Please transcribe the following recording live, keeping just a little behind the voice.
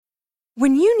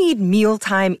When you need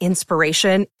mealtime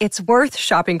inspiration, it's worth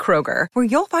shopping Kroger, where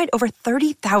you'll find over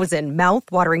 30,000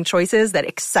 mouth-watering choices that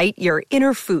excite your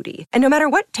inner foodie. And no matter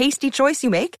what tasty choice you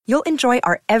make, you'll enjoy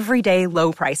our everyday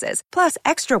low prices, plus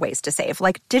extra ways to save,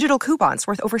 like digital coupons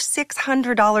worth over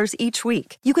 $600 each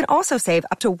week. You can also save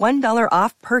up to $1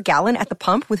 off per gallon at the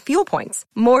pump with fuel points.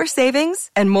 More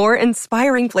savings and more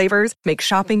inspiring flavors make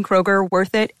shopping Kroger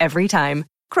worth it every time.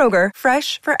 Kroger,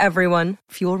 fresh for everyone.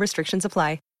 Fuel restrictions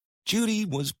apply. Judy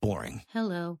was boring.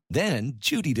 Hello. Then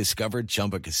Judy discovered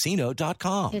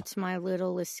ChumbaCasino.com. It's my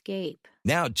little escape.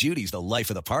 Now Judy's the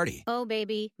life of the party. Oh,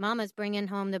 baby, mama's bringing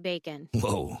home the bacon.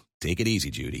 Whoa, take it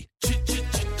easy, Judy.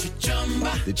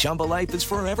 The Chumba life is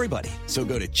for everybody. So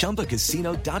go to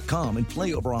ChumbaCasino.com and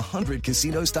play over 100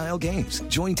 casino-style games.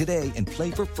 Join today and play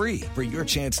for free for your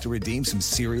chance to redeem some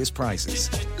serious prizes.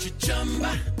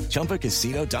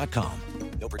 ChumbaCasino.com.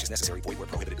 No purchase necessary. Void where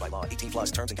prohibited by law. 18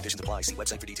 plus terms and conditions apply. See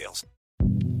website for details.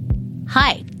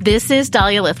 Hi, this is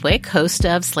Dahlia Lithwick, host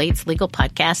of Slate's legal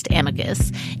podcast,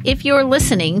 Amicus. If you're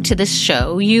listening to this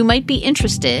show, you might be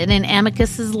interested in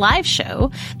Amicus's live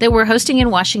show that we're hosting in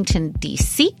Washington,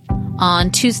 D.C. on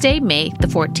Tuesday, May the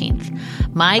 14th.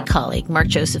 My colleague, Mark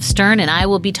Joseph Stern, and I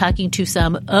will be talking to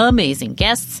some amazing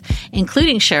guests,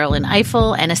 including Sherrilyn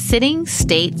Ifill and a sitting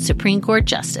state Supreme Court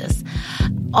justice,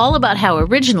 all about how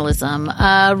originalism,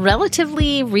 a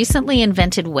relatively recently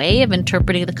invented way of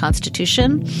interpreting the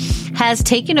Constitution, has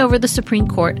taken over the Supreme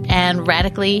Court and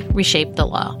radically reshaped the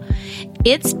law.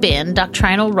 It's been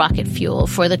doctrinal rocket fuel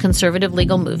for the conservative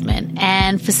legal movement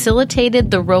and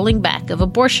facilitated the rolling back of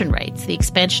abortion rights, the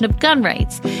expansion of gun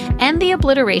rights, and the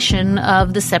obliteration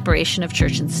of the separation of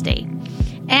church and state.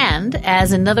 And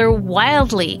as another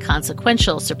wildly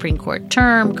consequential Supreme Court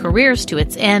term careers to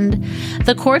its end,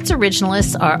 the court's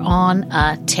originalists are on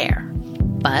a tear.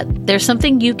 But there's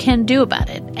something you can do about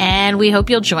it, and we hope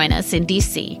you'll join us in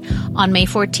D.C. on May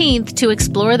 14th to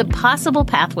explore the possible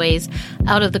pathways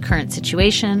out of the current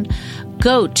situation.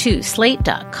 Go to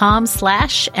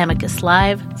slate.com/Amicus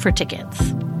Live for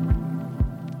tickets.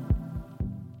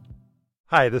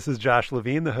 Hi, this is Josh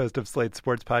Levine, the host of Slate's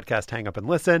sports podcast Hang Up and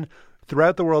Listen.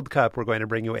 Throughout the World Cup, we're going to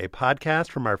bring you a podcast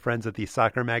from our friends at the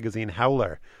soccer magazine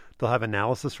Howler. They'll have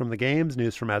analysis from the games,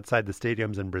 news from outside the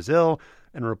stadiums in Brazil,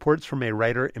 and reports from a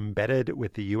writer embedded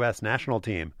with the U.S. national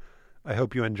team. I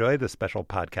hope you enjoy this special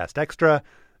podcast extra,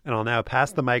 and I'll now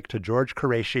pass the mic to George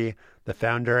Qureshi, the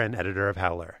founder and editor of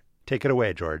Howler. Take it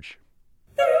away, George.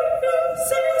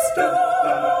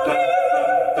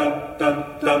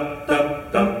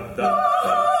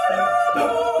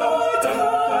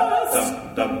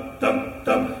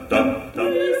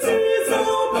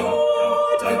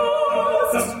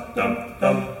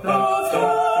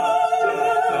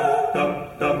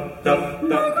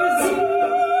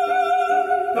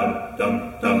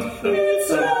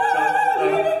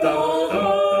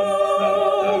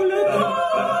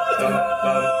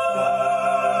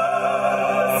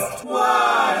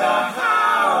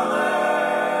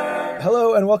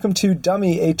 Welcome to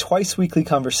Dummy, a twice-weekly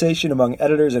conversation among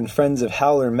editors and friends of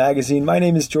Howler magazine. My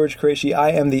name is George Qureshi.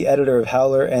 I am the editor of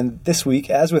Howler, and this week,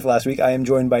 as with last week, I am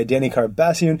joined by Danny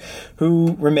Karbassian,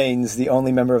 who remains the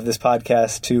only member of this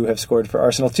podcast to have scored for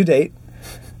Arsenal to date.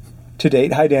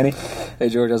 Hi, Danny. Hey,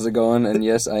 George, how's it going? And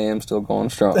yes, I am still going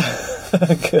strong.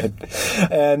 Good.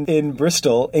 And in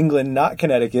Bristol, England, not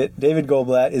Connecticut, David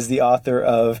Goldblatt is the author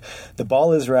of The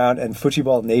Ball is Round and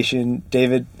Football Nation.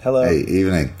 David, hello. Hey,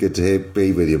 evening. Good to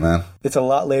be with you, man. It's a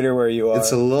lot later where you are.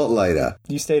 It's a lot later.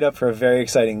 You stayed up for a very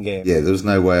exciting game. Yeah, there was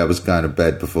no way I was going to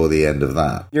bed before the end of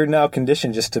that. You're now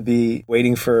conditioned just to be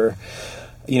waiting for,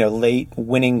 late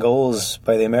winning goals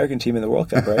by the American team in the World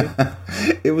Cup, right?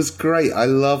 It was great. I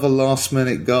love a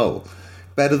last-minute goal.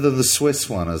 Better than the Swiss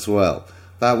one as well.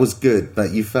 That was good,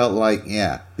 but you felt like,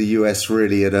 the US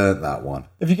really had earned that one.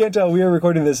 If you can't tell, we are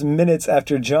recording this minutes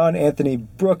after John Anthony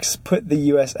Brooks put the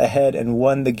US ahead and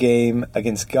won the game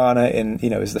against Ghana. And,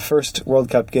 it was the first World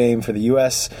Cup game for the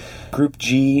US. Group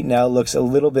G now looks a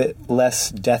little bit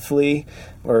less deathly,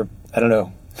 or,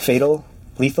 fatal,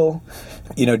 lethal.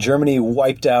 Germany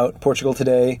wiped out Portugal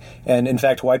today, and in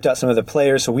fact wiped out some of the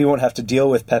players, so we won't have to deal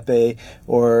with Pepe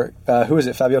or, who is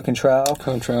it, Fabio Contral?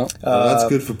 Contral. That's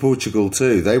good for Portugal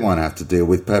too. They won't have to deal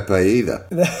with Pepe either.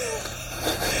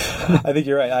 I think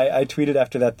you're right. I tweeted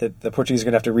after that the Portuguese are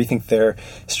going to have to rethink their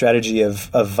strategy of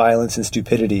violence and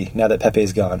stupidity now that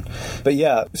Pepe's gone. But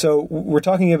yeah, so we're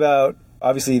talking about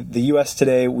Obviously, the U.S.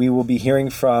 today, we will be hearing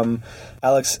from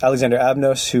Alexander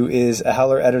Abnos, who is a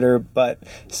Howler editor, but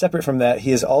separate from that,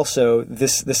 he is also,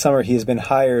 this summer, he has been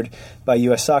hired by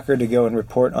U.S. Soccer to go and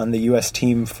report on the U.S.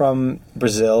 team from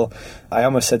Brazil. I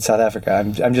almost said South Africa.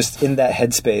 I'm just in that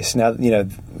headspace now,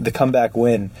 the comeback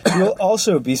win. We'll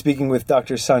also be speaking with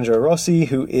Dr. Sandra Rossi,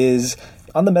 who is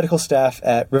on the medical staff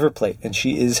at River Plate, and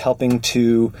she is helping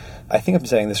to, I think I'm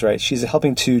saying this right, she's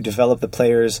helping to develop the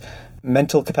players'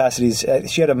 mental capacities.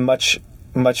 She had a much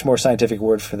more scientific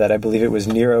word for that. I believe it was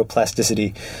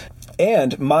neuroplasticity.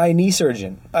 And my knee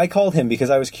surgeon, I called him because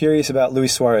I was curious about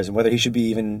Luis Suarez and whether he should be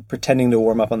even pretending to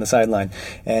warm up on the sideline.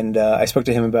 And I spoke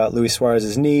to him about Luis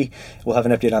Suarez's knee. We'll have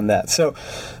an update on that. So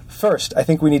first, I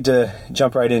think we need to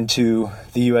jump right into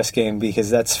the U.S. game because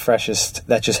that's freshest.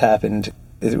 That just happened.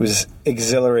 It was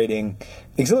exhilarating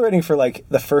for like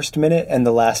the first minute and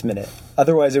the last minute.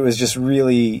 Otherwise, it was just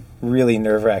really, really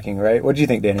nerve-wracking, right? What did you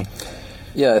think, Danny?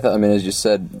 Yeah, I mean, as you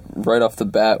said, right off the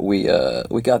bat, we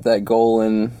got that goal,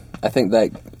 and I think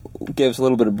that gave us a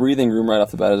little bit of breathing room right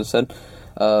off the bat, as I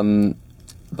said.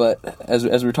 But as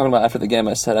we were talking about after the game,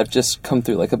 I said I've just come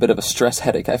through like a bit of a stress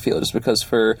headache, I feel, just because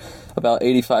for about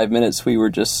 85 minutes we were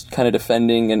just kind of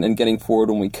defending and getting forward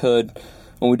when we could.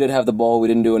 When we did have the ball, we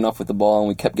didn't do enough with the ball, and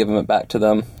we kept giving it back to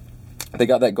them. They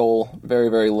got that goal very,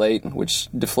 very late, which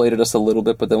deflated us a little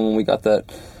bit, but then when we got that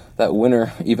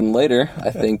winner even later,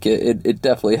 I think it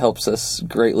definitely helps us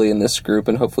greatly in this group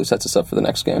and hopefully sets us up for the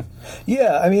next game.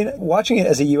 Yeah, I mean, watching it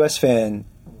as a U.S. fan,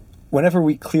 whenever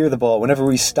we clear the ball, whenever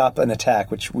we stop an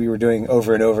attack, which we were doing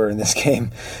over and over in this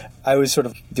game, I was sort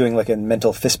of doing like a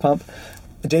mental fist pump.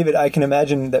 David, I can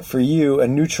imagine that for you, a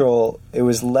neutral, it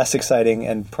was less exciting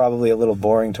and probably a little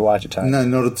boring to watch at times. No,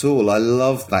 not at all. I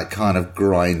love that kind of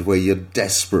grind where you're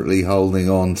desperately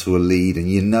holding on to a lead and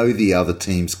you know the other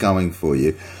team's coming for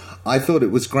you. I thought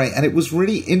it was great, and it was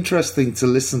really interesting to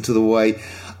listen to the way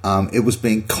it was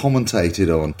being commentated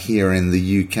on here in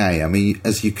the UK. I mean,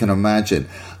 as you can imagine,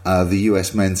 the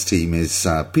US men's team is,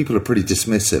 people are pretty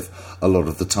dismissive a lot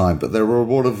of the time, but there were a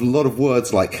lot of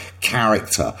words like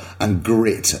character and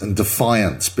grit and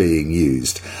defiance being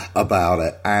used about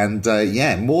it. And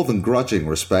more than grudging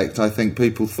respect, I think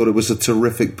people thought it was a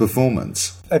terrific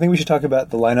performance. I think we should talk about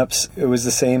the lineups. It was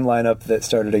the same lineup that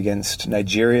started against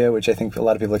Nigeria, which I think a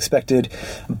lot of people expected,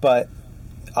 but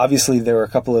obviously there were a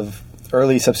couple of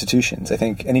early substitutions. I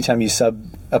think anytime you sub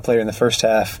a player in the first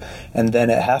half and then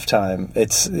at halftime,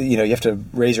 it's, you have to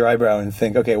raise your eyebrow and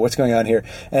think, okay, what's going on here?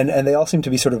 And they all seem to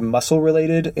be sort of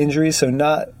muscle-related injuries, so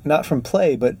not from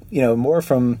play, but, more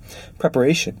from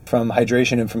preparation, from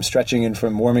hydration and from stretching and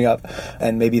from warming up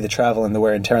and maybe the travel and the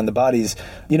wear and tear on the bodies.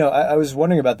 I was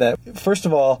wondering about that. First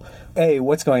of all, A,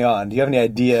 what's going on? Do you have any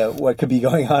idea what could be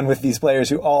going on with these players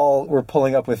who all were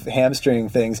pulling up with hamstring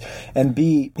things? And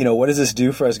B, what does this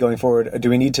do for us going forward? Do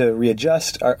we need to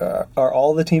readjust? Are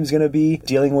all the teams going to be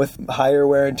dealing with higher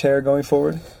wear and tear going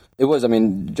forward? It was. I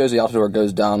mean, Josie Altidore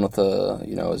goes down with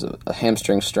a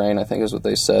hamstring strain, I think is what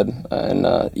they said.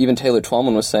 And even Taylor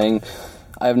Twellman was saying,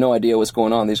 I have no idea what's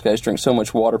going on. These guys drink so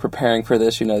much water preparing for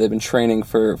this. They've been training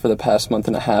for the past month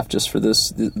and a half just for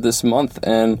this month,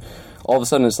 and all of a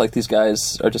sudden it's like these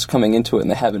guys are just coming into it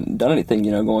and they haven't done anything,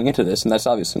 going into this, and that's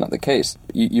obviously not the case.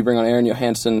 You bring on Aaron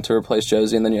Johansson to replace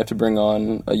Josie, and then you have to bring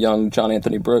on a young John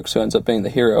Anthony Brooks, who ends up being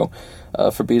the hero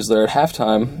for Beasler at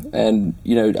halftime. And,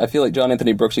 I feel like John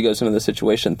Anthony Brooks, he goes into this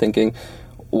situation thinking,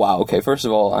 wow, okay, first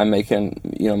of all, I'm making,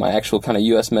 my actual kind of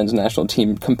U.S. men's national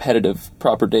team competitive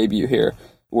proper debut here.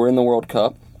 We're in the World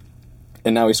Cup.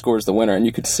 And now he scores the winner, and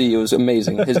you could see it was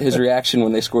amazing. His reaction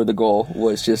when they scored the goal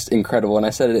was just incredible. And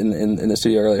I said it in the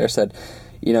studio earlier. I said,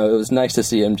 it was nice to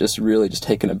see him just really just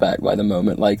taken aback by the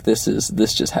moment. Like, this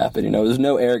just happened. There's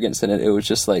no arrogance in it. It was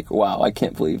just like, wow, I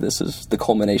can't believe this is the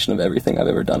culmination of everything I've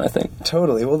ever done, I think.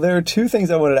 Totally. Well, there are two things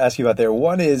I wanted to ask you about there.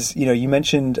 One is, you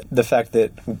mentioned the fact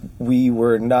that we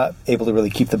were not able to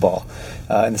really keep the ball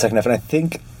in the second half. And I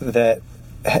think that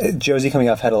Josie coming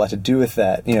off had a lot to do with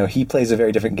that. He plays a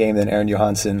very different game than Aaron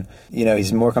Johansson.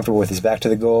 He's more comfortable with his back to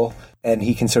the goal, and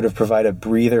he can sort of provide a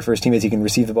breather for his teammates. He can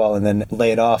receive the ball and then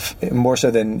lay it off, more so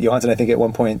than Johansson. I think at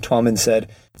one point Twellman said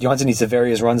Johansson needs to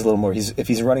vary his runs a little more. If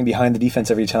he's running behind the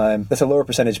defense every time, that's a lower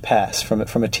percentage pass from a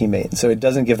teammate, and so it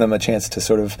doesn't give them a chance to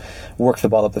sort of work the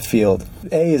ball up the field.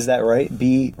 A, is that right?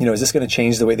 B, is this going to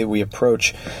change the way that we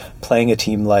approach playing a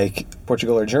team like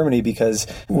Portugal or Germany, because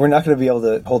we're not going to be able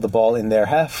to hold the ball in their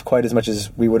half quite as much as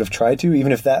we would have tried to,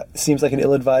 even if that seems like an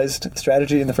ill-advised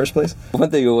strategy in the first place? One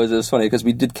thing it was funny because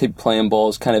we did keep playing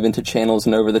balls kind of into channels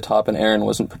and over the top, and Aaron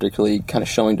wasn't particularly kind of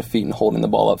showing defeat and holding the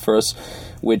ball up for us,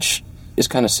 which is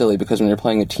kind of silly, because when you're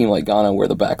playing a team like Ghana where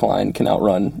the back line can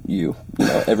outrun you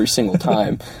every single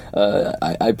time,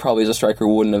 I probably as a striker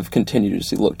wouldn't have continued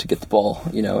to look to get the ball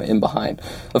in behind.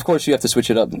 Of course, you have to switch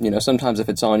it up. Sometimes if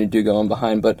it's on, you do go in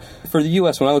behind. But for the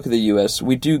U.S., when I look at the U.S.,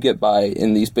 we do get by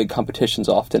in these big competitions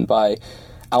often by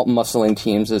out-muscling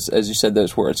teams, as you said,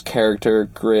 those words, character,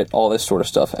 grit, all this sort of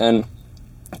stuff. And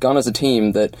Ghana's a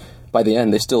team that, by the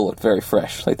end, they still looked very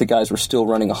fresh. Like, the guys were still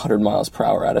running 100 miles per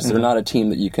hour at us. They're not a team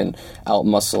that you can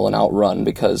out-muscle and outrun,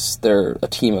 because they're a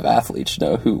team of athletes,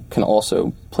 who can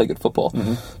also play good football.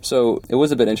 So it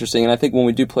was a bit interesting, and I think when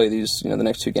we do play these, the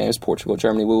next two games, Portugal,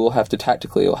 Germany, we will have to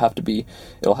tactically, it'll have to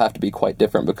be quite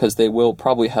different, because they will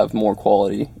probably have more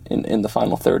quality in the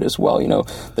final third as well.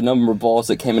 The number of balls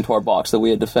that came into our box that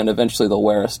we had to defend, eventually they'll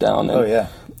wear us down. And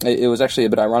it was actually a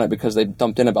bit ironic, because they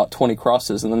dumped in about 20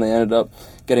 crosses, and then they ended up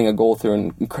getting a goal through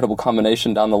an incredible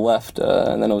combination down the left,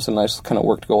 and then it was a nice kind of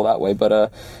worked goal that way.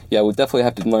 But we'll definitely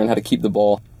have to learn how to keep the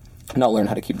ball. Not learn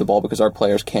how to keep the ball, because our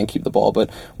players can keep the ball, but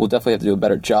we'll definitely have to do a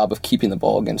better job of keeping the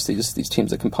ball against these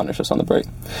teams that can punish us on the break.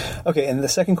 Okay, and the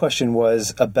second question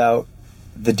was about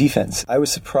the defense. I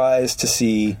was surprised to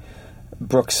see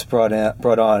Brooks brought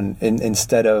on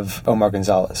instead of Omar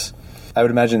Gonzalez. I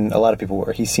would imagine a lot of people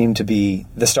were. He seemed to be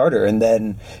the starter, and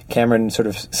then Cameron sort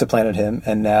of supplanted him,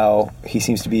 and now he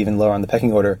seems to be even lower on the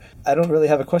pecking order. I don't really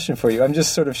have a question for you. I'm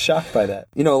just sort of shocked by that.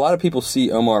 A lot of people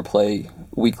see Omar play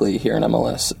weekly here in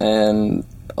MLS, and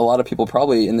a lot of people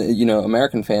probably,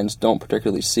 American fans don't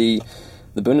particularly see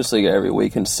the Bundesliga every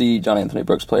week and see John Anthony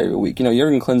Brooks play every week.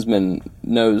 Jurgen Klinsmann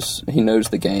knows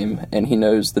the game, and he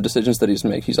knows the decisions that he's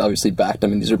made. He's obviously backed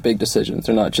them, and these are big decisions.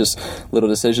 They're not just little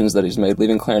decisions that he's made.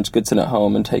 Leaving Clarence Goodson at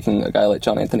home and taking a guy like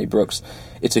John Anthony Brooks,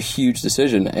 it's a huge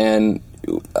decision. And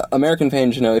American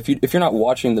fans, if you're not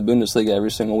watching the Bundesliga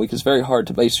every single week, it's very hard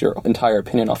to base your entire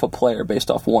opinion off a player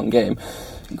based off one game.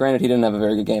 Granted, he didn't have a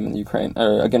very good game in Ukraine,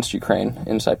 or against Ukraine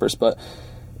in Cyprus, but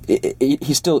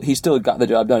he still got the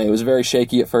job done. It was very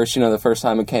shaky at first, the first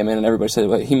time it came in, and everybody said,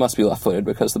 well, he must be left-footed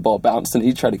because the ball bounced, and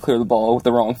he tried to clear the ball with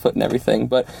the wrong foot and everything.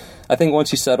 But I think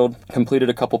once he settled, completed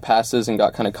a couple passes, and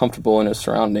got kind of comfortable in his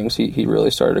surroundings, he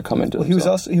really started to come into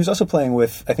himself. He was also playing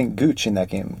with, I think, Gooch in that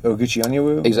game. Oguchi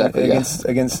Onyewu. Exactly,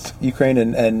 against Ukraine,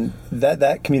 and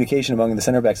that communication among the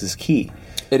center backs is key.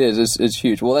 It is. It's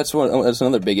huge. Well, that's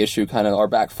another big issue, kind of our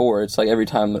back four. It's like every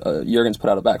time Jurgen's put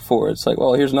out a back four, it's like,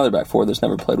 well, here's another back four that's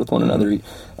never played with one another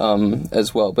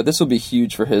as well. But this will be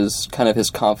huge for his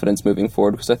confidence moving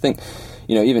forward, because I think,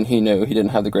 even he knew he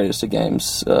didn't have the greatest of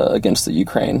games against the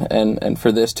Ukraine, and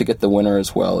for this to get the winner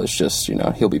as well is just,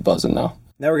 he'll be buzzing now.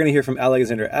 Now we're going to hear from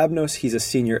Alexander Abnos. He's a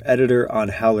senior editor on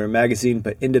Howler magazine,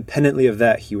 but independently of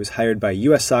that, he was hired by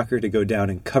U.S. Soccer to go down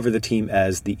and cover the team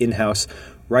as the in-house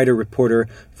writer-reporter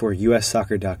for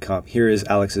USsoccer.com. Here is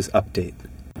Alex's update.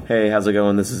 Hey, how's it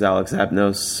going? This is Alex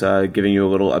Abnos, giving you a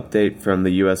little update from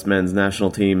the U.S. men's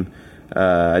national team.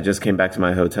 I just came back to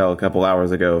my hotel a couple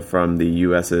hours ago from the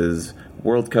U.S.'s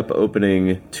World Cup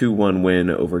opening 2-1 win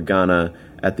over Ghana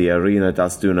at the Arena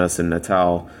das Dunas in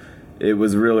Natal. It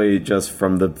was really just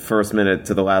from the first minute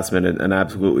to the last minute an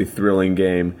absolutely thrilling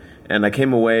game. And I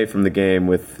came away from the game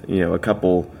with, a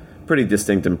couple pretty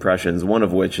distinct impressions, one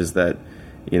of which is that,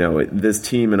 this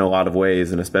team in a lot of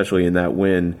ways, and especially in that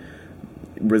win,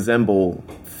 resemble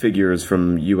figures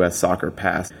from U.S. soccer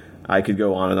past. I could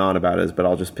go on and on about it, but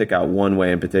I'll just pick out one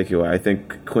way in particular. I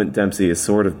think Clint Dempsey is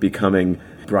sort of becoming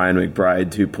Brian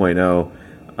McBride 2.0,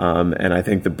 and I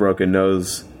think the broken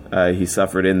nose he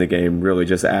suffered in the game really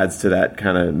just adds to that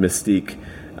kind of mystique.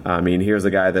 I mean, here's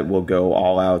a guy that will go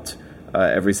all out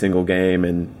every single game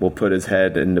and will put his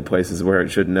head into places where it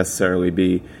shouldn't necessarily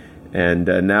be. And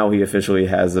now he officially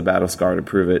has a battle scar to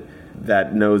prove it.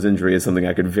 That nose injury is something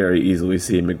I could very easily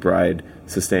see McBride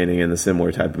sustaining in a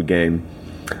similar type of game.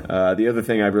 The other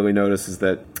thing I really noticed is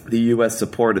that the U.S.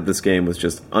 support at this game was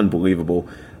just unbelievable.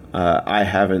 I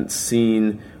haven't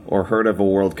seen or heard of a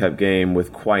World Cup game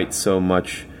with quite so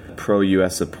much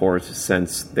pro-U.S. support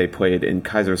since they played in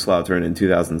Kaiserslautern in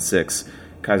 2006.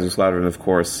 Kaiserslautern, of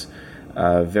course,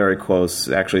 very close,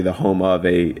 actually the home of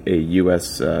a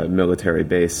U.S. Military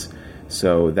base.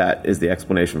 So that is the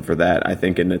explanation for that. I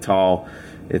think in Natal,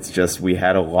 it's just we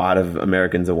had a lot of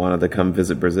Americans that wanted to come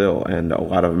visit Brazil, and a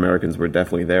lot of Americans were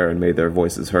definitely there and made their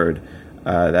voices heard.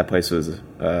 That place was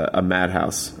a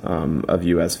madhouse of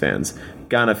U.S. fans.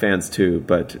 Ghana fans too,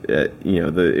 but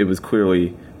it was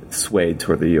clearly swayed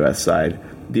toward the U.S. side.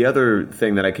 The other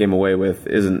thing that I came away with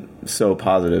isn't so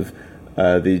positive.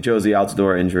 The Jozy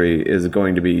Altidore injury is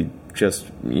going to be just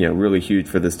really huge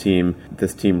for this team.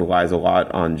 This team relies a lot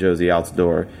on Jozy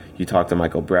Altidore. You talk to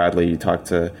Michael Bradley, you talk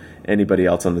to anybody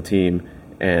else on the team,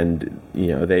 And,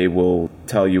 they will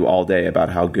tell you all day about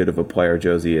how good of a player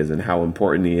Jozy is and how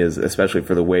important he is, especially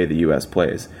for the way the U.S.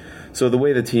 plays. So the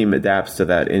way the team adapts to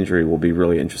that injury will be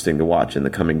really interesting to watch in the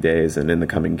coming days and in the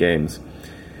coming games.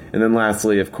 And then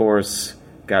lastly, of course,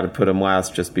 got to put him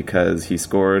last just because he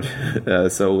scored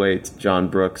so late, John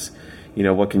Brooks.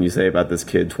 What can you say about this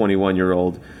kid,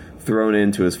 21-year-old, thrown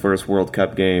into his first World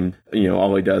Cup game?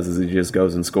 All he does is he just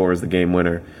goes and scores the game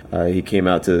winner. He came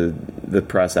out to the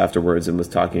press afterwards and was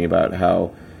talking about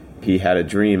how he had a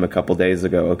dream a couple days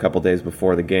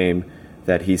before the game,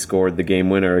 that he scored the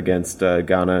game winner against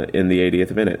Ghana in the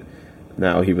 80th minute.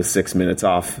 Now, he was 6 minutes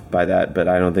off by that, but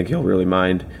I don't think he'll really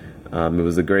mind. It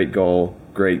was a great goal,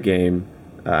 great game.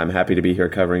 I'm happy to be here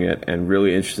covering it and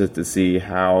really interested to see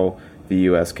how the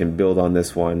U.S. can build on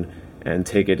this one and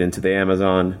take it into the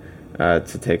Amazon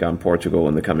to take on Portugal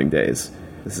in the coming days.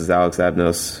 This is Alex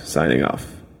Abnos signing off.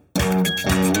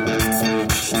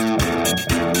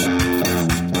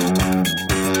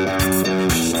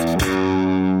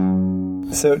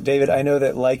 So, David, I know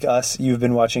that, like us, you've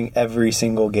been watching every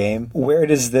single game. Where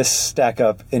does this stack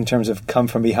up in terms of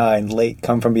late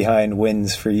come-from-behind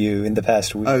wins for you in the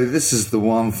past week? Oh, this is the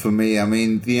one for me. I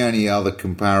mean, the only other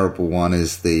comparable one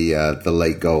is the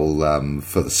late goal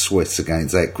for the Swiss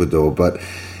against Ecuador, but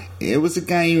it was a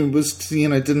game, it was,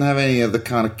 didn't have any of the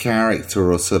kind of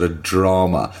character or sort of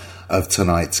drama of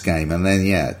tonight's game. And then,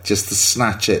 just to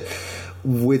snatch it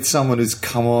with someone who's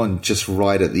come on just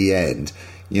right at the end,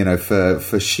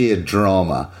 for sheer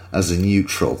drama as a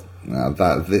neutral.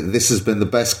 This has been the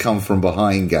best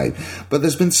come-from-behind game. But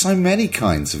there's been so many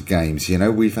kinds of games.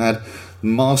 We've had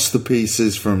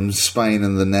masterpieces from Spain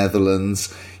and the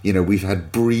Netherlands. We've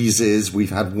had breezes. We've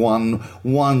had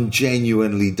one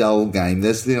genuinely dull game.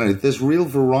 There's real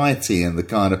variety in the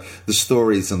kind of the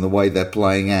stories and the way they're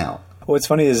playing out. What's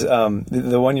funny is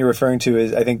the one you're referring to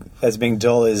is, I think, as being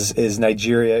dull is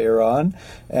Nigeria-Iran.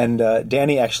 And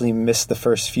Danny actually missed the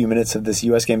first few minutes of this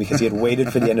U.S. game because he had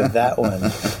waited for the end of that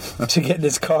one to get in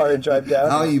his car and drive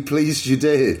down. Are you pleased you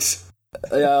did?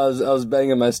 Yeah, I was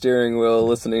banging my steering wheel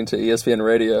listening to ESPN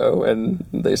radio, and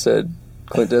they said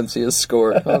Clint Dempsey has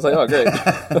scored. I was like, oh, great.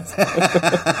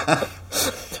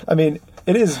 I mean,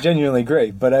 it is genuinely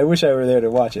great, but I wish I were there to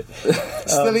watch it.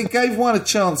 Still, it gave one a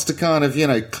chance to kind of,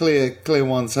 clear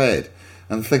one's head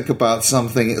and think about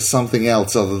something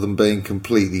else other than being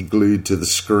completely glued to the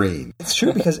screen. It's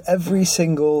true, because every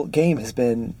single game has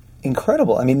been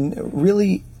incredible. I mean,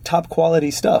 really top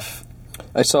quality stuff.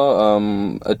 I saw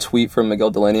a tweet from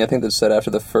Miguel Delaney, I think, that said after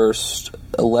the first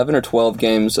 11 or 12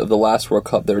 games of the last World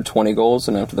Cup, there were 20 goals,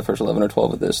 and after the first 11 or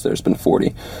 12 of this, there's been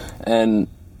 40. And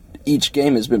each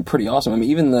game has been pretty awesome. I mean,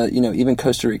 even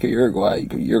Costa Rica, Uruguay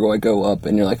go up,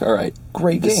 and you're like, all right,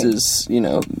 great this game. Is,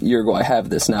 Uruguay have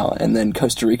this now, and then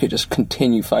Costa Rica just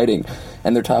continue fighting,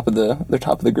 and they're top of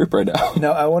the group right now.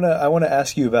 Now, I want to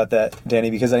ask you about that, Danny,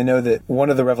 because I know that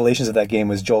one of the revelations of that game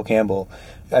was Joel Campbell.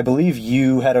 I believe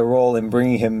you had a role in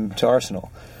bringing him to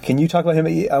Arsenal. Can you talk about him?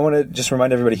 I want to just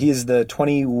remind everybody, he is the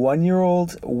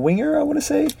 21-year-old winger, I want to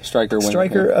say? Striker,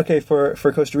 yeah. Okay, for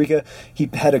Costa Rica. He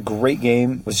had a great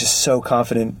game, was just so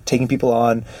confident, taking people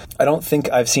on. I don't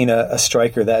think I've seen a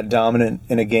striker that dominant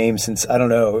in a game since, I don't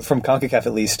know, from CONCACAF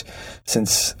at least,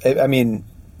 since,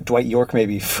 Dwight York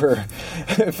maybe for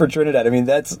Trinidad. I mean,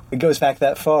 it goes back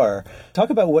that far.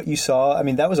 Talk about what you saw. I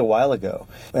mean, that was a while ago,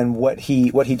 and what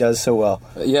he does so well.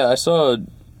 Yeah, I saw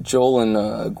Joel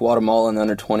in Guatemala in the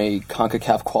under-20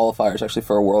 CONCACAF qualifiers, actually,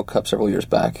 for a World Cup several years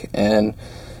back. And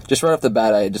just right off the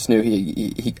bat, I just knew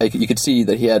you could see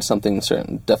that he had something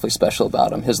definitely special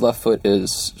about him. His left foot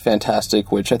is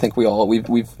fantastic, which I think we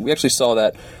actually saw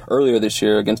that earlier this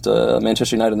year against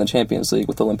Manchester United in the Champions League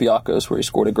with Olympiacos, where he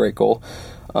scored a great goal.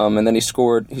 And then he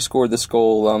scored this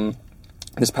goal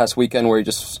this past weekend where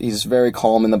he's very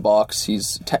calm in the box.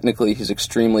 He's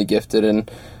extremely gifted, and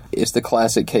it's the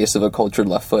classic case of a cultured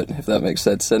left foot, if that makes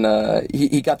sense. And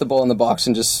he got the ball in the box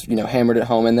and just hammered it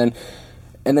home, and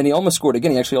then he almost scored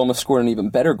again. He actually almost scored an even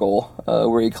better goal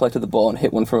where he collected the ball and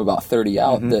hit one from about 30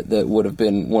 out that would have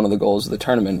been one of the goals of the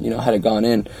tournament, had it gone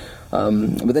in.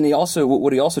 But then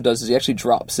what he also does is he actually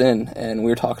drops in, and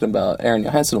we were talking about Aaron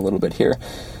Johansson a little bit here.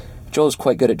 Joel's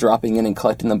quite good at dropping in and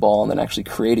collecting the ball and then actually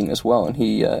creating as well. And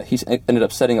he's ended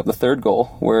up setting up the third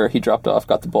goal where he dropped off,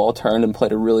 got the ball, turned, and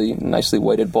played a really nicely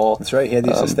weighted ball. That's right, he had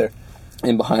the assist there.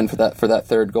 In behind for that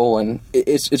third goal, and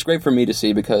it's great for me to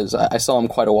see because I saw him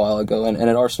quite a while ago, and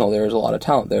at Arsenal there's a lot of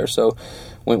talent there. So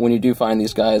when you do find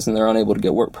these guys and they're unable to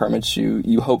get work permits,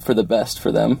 you hope for the best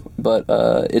for them. But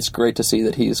it's great to see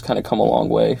that he's kind of come a long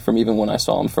way from even when I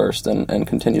saw him first, and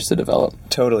continues to develop.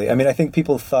 Totally. I mean, I think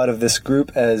people thought of this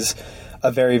group as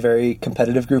a very, very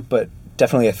competitive group, but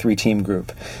definitely a 3-team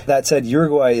group. That said,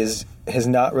 Uruguay has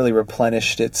not really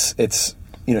replenished its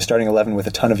starting 11 with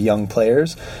a ton of young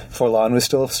players. Forlan was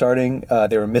still starting.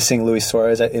 They were missing Luis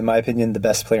Suarez, in my opinion, the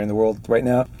best player in the world right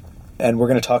now. And we're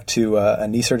going to talk to a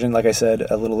knee surgeon, like I said,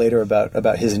 a little later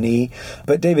about his knee.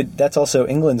 But David, that's also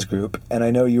England's group, and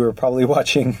I know you were probably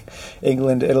watching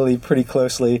England-Italy pretty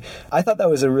closely. I thought that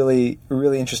was a really,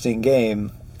 really interesting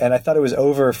game, and I thought it was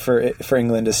over for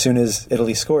England as soon as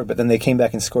Italy scored, but then they came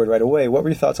back and scored right away. What were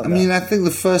your thoughts on that? I mean, I think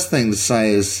the first thing to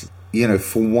say is,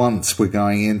 for once we're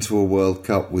going into a World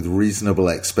Cup with reasonable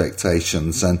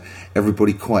expectations, and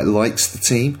everybody quite likes the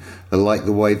team. They like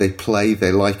the way they play.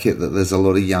 They like it that there's a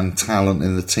lot of young talent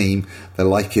in the team. They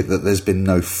like it that there's been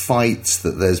no fights,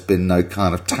 that there's been no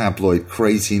kind of tabloid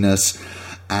craziness.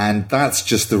 And that's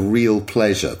just the real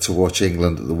pleasure to watch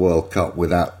England at the World Cup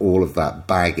without all of that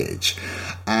baggage.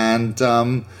 And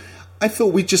I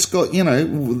thought we just got,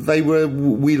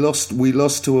 we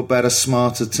lost to a better,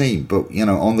 smarter team. But,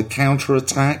 on the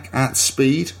counter-attack at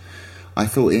speed, I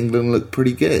thought England looked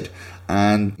pretty good.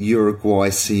 And Uruguay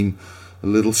seemed a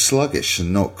little sluggish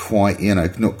and not quite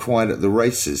at the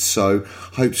races. So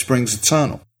hope springs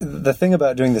eternal. The thing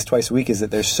about doing this twice a week is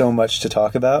that there's so much to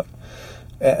talk about.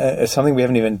 Something we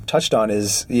haven't even touched on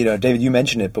is, David, you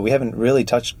mentioned it, but we haven't really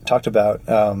talked about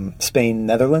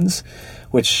Spain-Netherlands,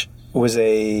 which was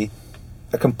a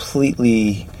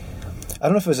completely, I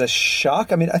don't know if it was a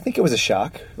shock. I mean, I think it was a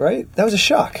shock, right? That was a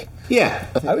shock. Yeah.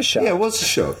 I was shocked. Yeah, it was a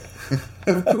shock.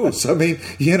 Of course. I mean,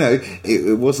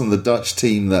 it wasn't the Dutch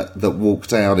team that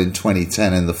walked out in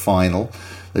 2010 in the final.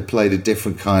 They played a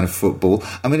different kind of football.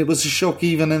 I mean, it was a shock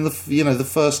even in the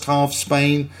first half.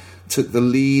 Spain took the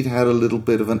lead, had a little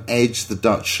bit of an edge. The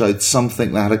Dutch showed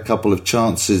something. They had a couple of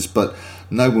chances, but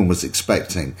no one was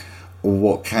expecting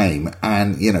what came.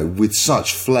 And, with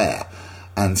such flair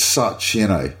and such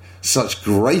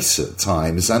grace at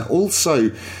times, and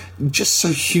also just so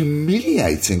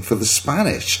humiliating for the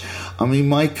Spanish. I mean,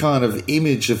 my kind of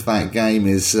image of that game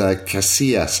is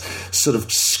Casillas sort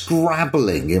of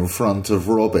scrabbling in front of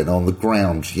Robin on the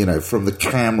ground, from the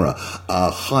camera,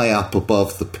 high up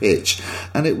above the pitch.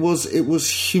 And it was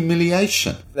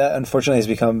humiliation. That, unfortunately, has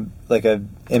become like an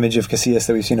image of Casillas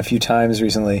that we've seen a few times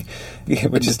recently,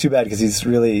 which is too bad because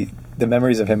the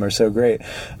memories of him are so great.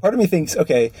 Part of me thinks,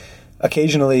 okay,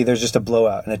 occasionally there's just a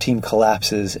blowout and a team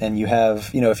collapses, and you have,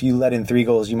 if you let in 3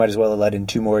 goals, you might as well have let in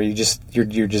 2 more. You're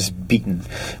just beaten.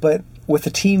 But with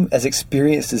a team as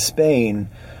experienced as Spain,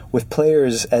 with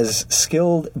players as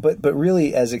skilled but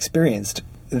really as experienced,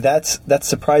 that's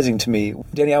surprising to me.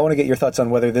 Danny, I want to get your thoughts on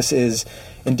whether this is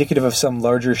indicative of some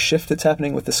larger shift that's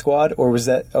happening with the squad, or was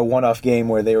that a one-off game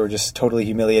where they were just totally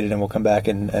humiliated and will come back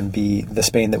and be the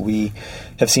Spain that we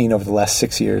have seen over the last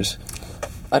 6 years?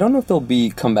 I don't know if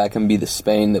they'll come back and be the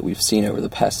Spain that we've seen over the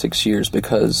past 6 years,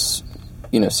 because,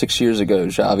 6 years ago,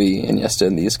 Xavi, Iniesta,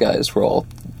 and these guys were all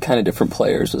kind of different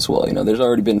players as well. There's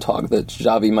already been talk that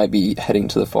Xavi might be heading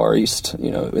to the Far East,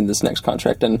 in this next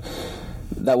contract, and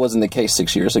that wasn't the case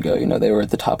 6 years ago. They were at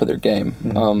the top of their game.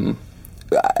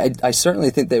 Mm-hmm. I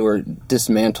certainly think they were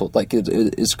dismantled. Like,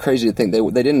 it's crazy to think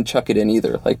they didn't chuck it in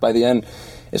either. Like, by the end,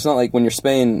 it's not like when you're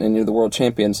Spain and you're the world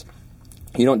champions,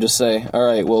 you don't just say, all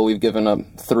right, well, we've given up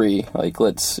 3. Like,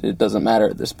 it doesn't matter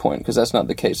at this point, because that's not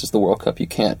the case. It's the World Cup. You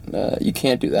can't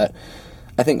do that.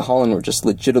 I think Holland were just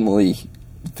legitimately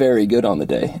very good on the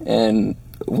day. And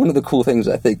one of the cool things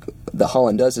I think that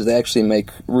Holland does is they actually make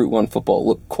Route 1 football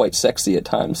look quite sexy at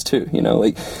times, too.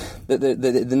 Like, they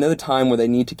know the time where they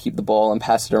need to keep the ball and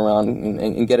pass it around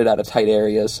and get it out of tight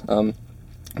areas.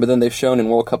 But then they've shown in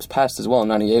World Cups past as well, in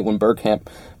 98, when Bergkamp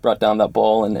brought down that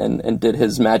ball and did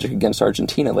his magic against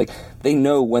Argentina. Like, they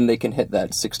know when they can hit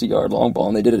that 60-yard long ball,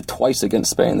 and they did it twice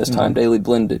against Spain. This time, Daley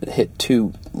Blind hit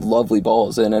 2 lovely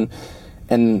balls in,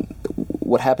 and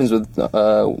what happens with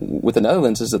the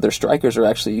Netherlands is that their strikers are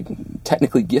actually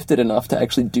technically gifted enough to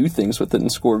actually do things with it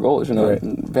and score goals. Right.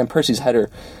 Van Persie's header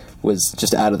was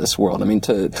just out of this world. I mean,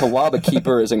 to lob a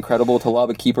keeper is incredible. To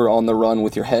lob a keeper on the run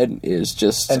with your head is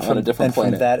just on a different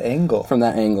planet. From that angle. From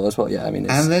that angle as well, yeah. I mean,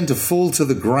 and then to fall to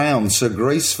the ground so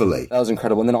gracefully. That was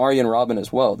incredible. And then Arjen Robben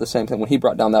as well, the same thing. When he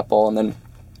brought down that ball and then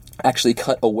actually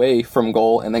cut away from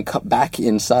goal and then cut back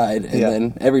inside, and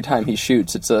then every time he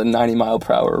shoots, it's a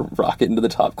 90-mile-per-hour rocket into the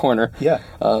top corner.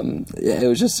 It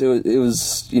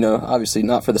was obviously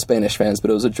not for the Spanish fans,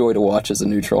 but it was a joy to watch as a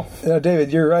neutral.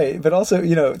 David, you're right, but also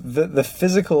the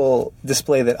physical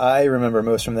display that I remember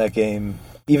most from that game,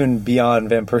 even beyond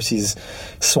Van Persie's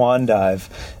swan dive,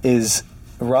 is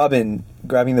Robben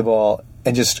grabbing the ball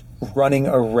and just running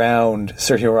around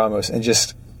Sergio Ramos and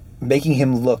just making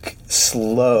him look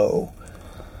slow.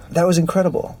 That was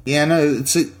incredible. Yeah, no,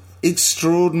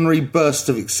 extraordinary burst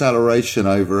of acceleration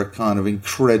over a kind of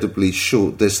incredibly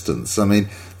short distance. I mean,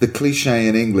 the cliche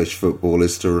in English football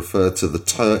is to refer to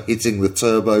the hitting the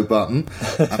turbo button.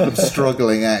 And I'm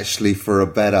struggling actually for a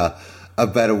better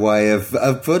way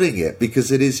of putting it,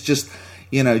 because it is just,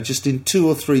 just in 2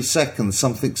 or 3 seconds,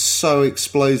 something so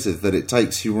explosive that it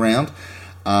takes you round.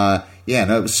 It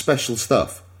was special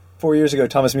stuff. 4 years ago,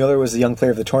 Thomas Müller was the young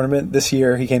player of the tournament. This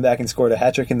year, he came back and scored a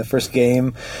hat-trick in the first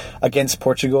game against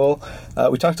Portugal.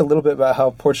 We talked a little bit about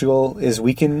how Portugal is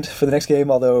weakened for the next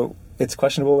game, although it's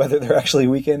questionable whether they're actually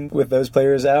weakened with those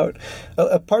players out.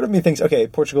 A part of me thinks, okay,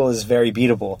 Portugal is very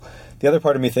beatable. The other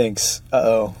part of me thinks,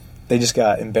 they just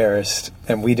got embarrassed,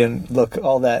 and we didn't look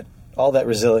all that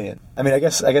resilient. I mean, I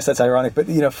guess that's ironic, but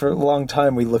for a long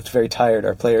time we looked very tired,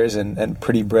 our players, and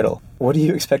pretty brittle. What do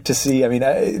you expect to see? I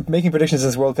mean, making predictions in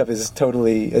this World Cup is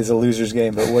a loser's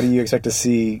game, but what do you expect to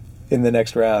see in the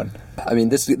next round? I mean,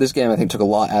 this game I think took a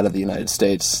lot out of the United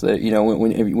States. When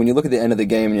you look at the end of the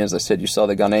game, and as I said, you saw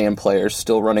the Ghanaian players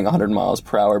still running 100 miles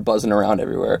per hour, buzzing around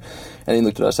everywhere, and they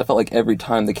looked at us. I felt like every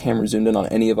time the camera zoomed in on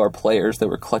any of our players, they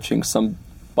were clutching some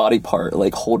body part,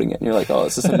 like holding it, and you're like, oh,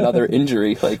 is this another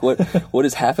injury? Like, what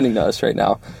is happening to us right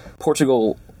now?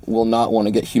 Portugal will not want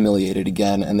to get humiliated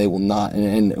again, and they will not.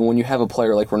 And when you have a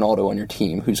player like Ronaldo on your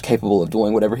team who's capable of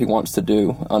doing whatever he wants to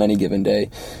do on any given day,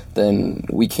 then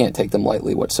we can't take them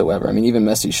lightly whatsoever. I mean, even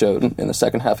Messi showed in the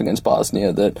second half against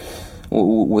Bosnia that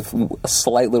with a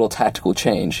slight little tactical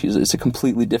change, it's a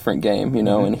completely different game, and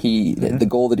the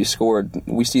goal that he scored,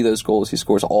 we see those goals he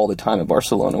scores all the time at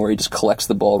Barcelona, where he just collects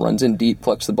the ball, runs in deep,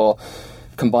 collects the ball,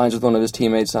 combines with one of his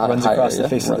teammates, runs across the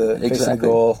face of the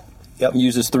goal. Yep.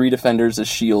 Uses 3 defenders as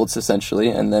shields, essentially,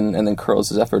 and then curls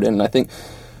his effort in. And I think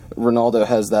Ronaldo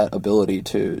has that ability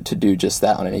to do just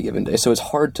that on any given day. So it's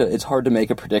hard to make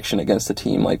a prediction against a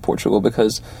team like Portugal,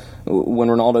 because when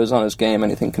Ronaldo is on his game,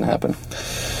 anything can happen.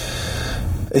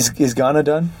 Is Ghana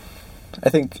done? I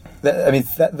think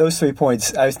those 3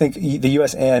 points, I think the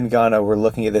U.S. and Ghana were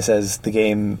looking at this as the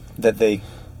game that they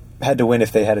had to win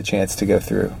if they had a chance to go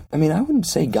through. I mean, I wouldn't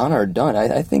say Ghana are done.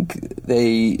 I think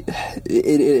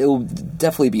it'll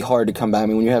definitely be hard to come back. I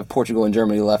mean, when you have Portugal and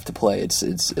Germany left to play, it's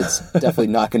definitely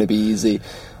not going to be easy.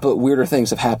 But weirder things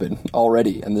have happened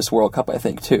already in this World Cup, I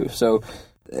think, too. So,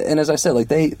 and as I said, like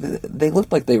they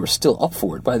looked like they were still up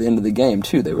for it by the end of the game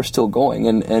too. They were still going,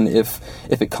 and if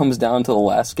it comes down to the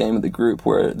last game of the group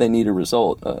where they need a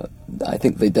result, I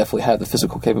think they definitely have the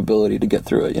physical capability to get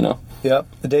through it. Yeah,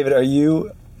 David, are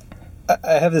you?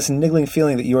 I have this niggling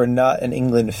feeling that you are not an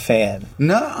England fan.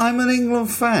 No, I'm an England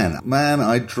fan. Man,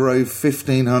 I drove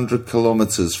 1,500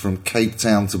 kilometres from Cape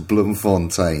Town to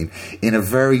Bloemfontein in a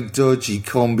very dodgy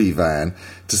combi van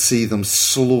to see them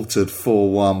slaughtered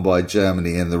 4-1 by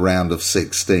Germany in the round of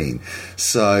 16.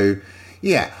 So,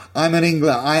 yeah, I'm an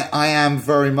England. I am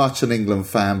very much an England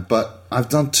fan, but I've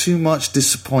done too much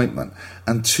disappointment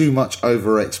and too much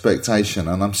over-expectation,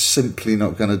 and I'm simply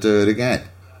not going to do it again.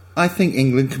 I think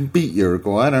England can beat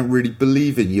Uruguay. I don't really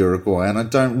believe in Uruguay, and I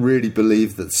don't really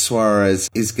believe that Suarez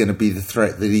is going to be the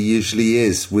threat that he usually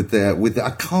is.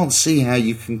 I can't see how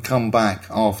you can come back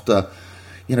after,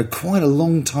 quite a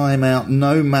long time out,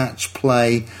 no match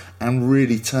play, and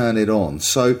really turn it on.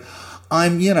 So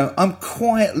I'm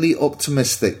quietly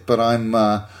optimistic, but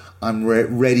I'm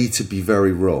ready to be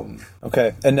very wrong.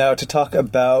 Okay, and now to talk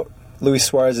about Luis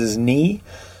Suarez's knee.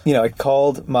 I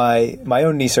called my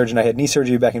own knee surgeon. I had knee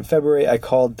surgery back in February. I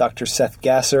called Dr. Seth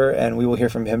Gasser, and we will hear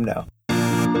from him now.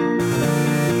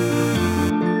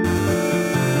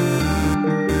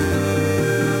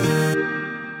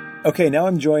 Okay, now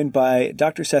I'm joined by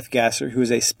Dr. Seth Gasser, who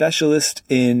is a specialist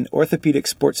in orthopedic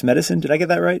sports medicine. Did I get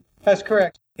that right? That's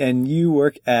correct. And you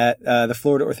work at the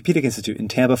Florida Orthopedic Institute in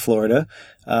Tampa, Florida.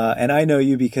 And I know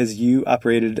you because you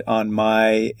operated on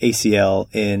my ACL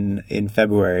in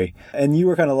February. And you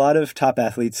work on a lot of top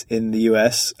athletes in the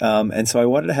U.S. And so I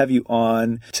wanted to have you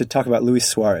on to talk about Luis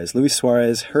Suarez. Luis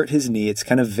Suarez hurt his knee. It's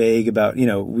kind of vague about,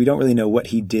 we don't really know what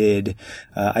he did.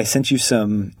 I sent you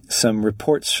some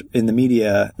reports in the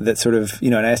media that sort of,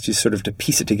 and I asked you sort of to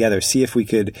piece it together, see if we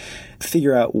could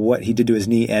figure out what he did to his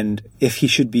knee and if he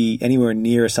should be anywhere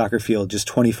near a soccer field just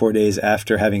 24 days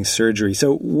after having surgery.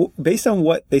 So based on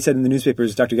what they said in the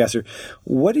newspapers, Dr. Gasser,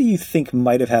 what do you think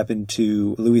might have happened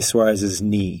to Luis Suarez's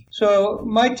knee? So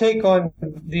my take on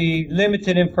the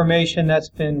limited information that's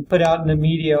been put out in the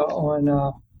media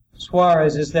on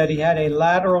Suarez is that he had a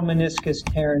lateral meniscus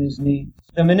tear in his knee.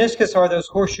 The meniscus are those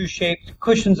horseshoe-shaped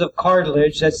cushions of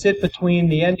cartilage that sit between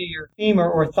the end of your femur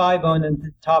or thigh bone and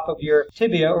the top of your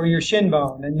tibia or your shin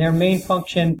bone. And their main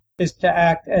function is to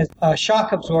act as a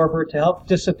shock absorber to help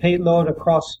dissipate load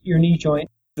across your knee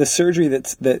joint. The surgery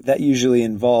that usually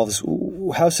involves,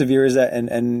 how severe is that,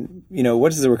 and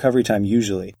what is the recovery time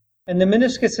usually? And the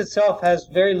meniscus itself has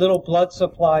very little blood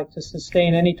supply to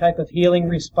sustain any type of healing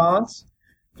response,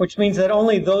 which means that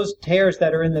only those tears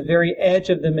that are in the very edge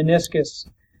of the meniscus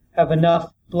have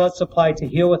enough blood supply to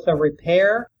heal with a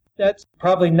repair. That's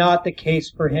probably not the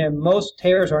case for him. Most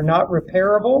tears are not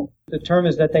repairable. The term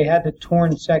is that they had the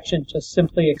torn section just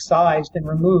simply excised and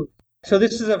removed. So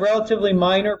this is a relatively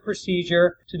minor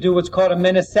procedure to do what's called a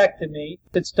meniscectomy.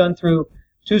 It's done through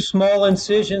 2 small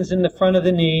incisions in the front of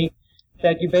the knee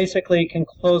that you basically can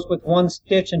close with 1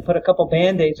 stitch and put a couple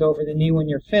Band-Aids over the knee when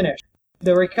you're finished.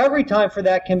 The recovery time for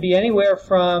that can be anywhere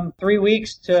from 3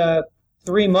 weeks to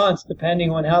 3 months,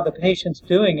 depending on how the patient's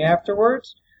doing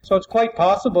afterwards. So it's quite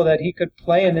possible that he could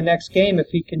play in the next game if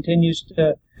he continues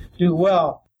to do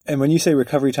well. And when you say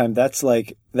recovery time, that's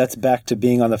back to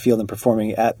being on the field and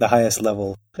performing at the highest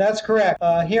level. That's correct.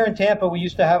 Here in Tampa, we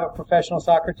used to have a professional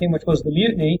soccer team, which was the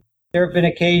Mutiny. There have been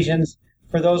occasions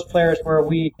for those players where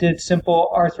we did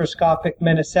simple arthroscopic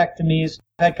meniscectomies,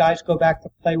 had guys go back to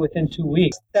play within 2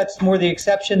 weeks. That's more the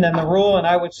exception than the rule, and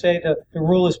I would say the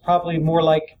rule is probably more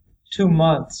like 2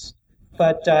 months.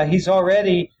 But he's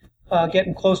already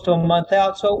getting close to a month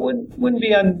out, so it wouldn't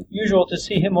be unusual to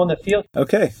see him on the field.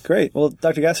 Okay, great. Well,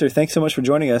 Dr. Gasser, thanks so much for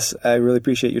joining us. I really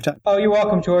appreciate your time. Oh, you're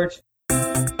welcome, George.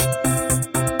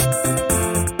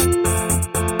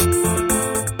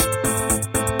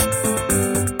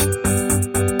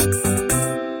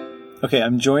 Okay,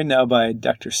 I'm joined now by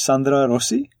Dr. Sandra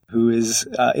Rossi, who is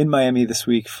in Miami this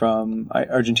week from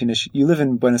Argentina. You live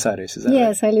in Buenos Aires, is that right?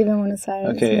 Yes, I live in Buenos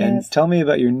Aires. Okay, yes. And tell me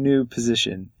about your new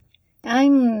position.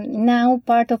 I'm now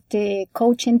part of the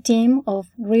coaching team of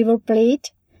River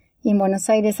Plate in Buenos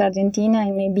Aires, Argentina,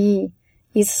 and maybe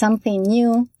it's something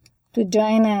new to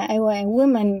join a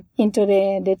woman into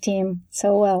the team.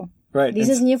 So, well, right. This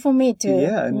is new for me too.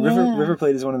 Yeah, and River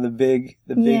Plate is one of the big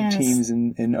yes. teams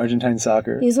in Argentine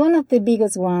soccer. It's one of the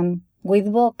biggest one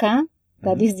with Boca.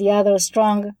 That is the other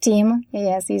strong team.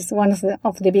 Yes, it's one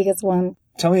of the biggest one.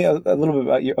 Tell me a little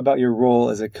bit about your role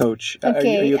as a coach.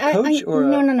 Okay. Are you a coach or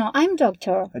No. I'm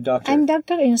doctor. A doctor. I'm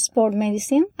doctor in sport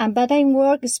medicine, but I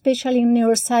work especially in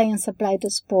neuroscience applied to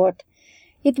sport.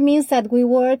 It means that we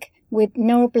work with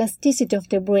neuroplasticity of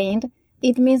the brain.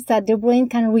 It means that the brain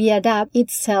can readapt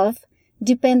itself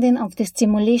depending on the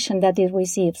stimulation that it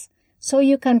receives. So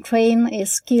you can train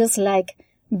skills like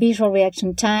visual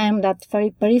reaction time, that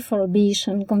very peripheral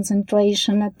vision,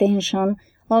 concentration, attention,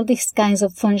 all these kinds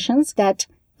of functions that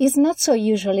is not so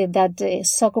usually that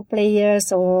soccer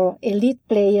players or elite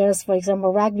players, for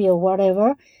example, rugby or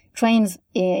whatever, trains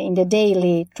in the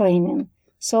daily training.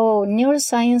 So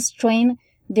neuroscience train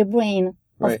the brain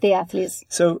of the athletes.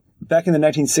 So back in the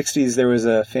 1960s, there was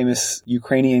a famous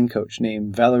Ukrainian coach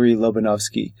named Valery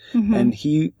Lobanovsky. Mm-hmm.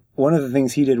 And one of the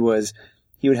things he did was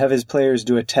he would have his players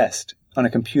do a test on a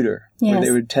computer where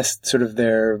they would test sort of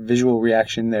their visual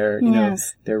reaction, their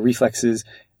reflexes.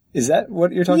 Is that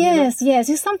what you're talking about? Yes,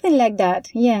 it's something like that.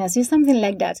 Yes, it's something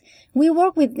like that. We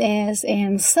work with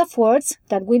softwares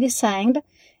that we designed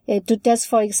to test,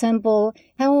 for example,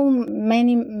 how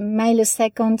many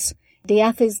milliseconds the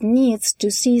athlete needs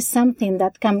to see something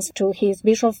that comes to his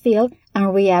visual field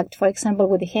and react, for example,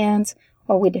 with the hands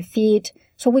or with the feet.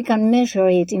 So we can measure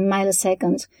it in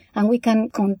milliseconds, and we can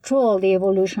control the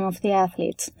evolution of the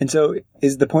athletes. And so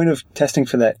is the point of testing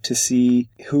for that to see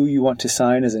who you want to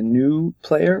sign as a new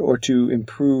player or to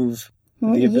improve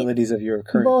the abilities of your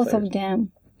current players? Both of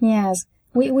them, yes.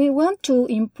 We want to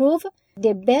improve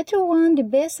the better one, the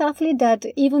best athlete that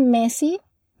even Messi,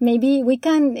 maybe we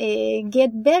can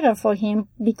get better for him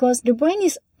because the brain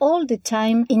is all the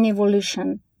time in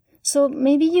evolution. So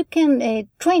maybe you can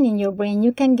train in your brain.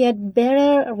 You can get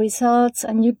better results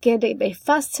and you get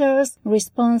faster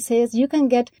responses. You can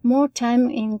get more time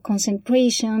in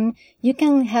concentration. You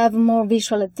can have more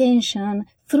visual attention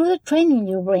through the training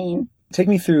your brain. Take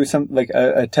me through some like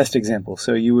a test example.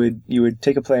 So you would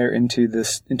take a player into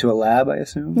a lab, I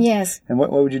assume? Yes. And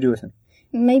what would you do with him?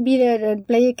 Maybe the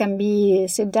player can be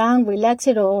sit down,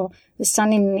 relaxed, or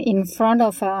standing in front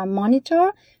of a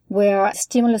monitor where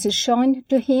stimulus is shown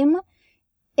to him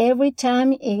every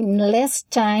time in less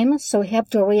time, so he have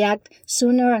to react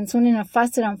sooner and sooner,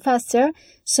 faster and faster.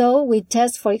 So we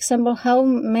test, for example, how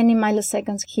many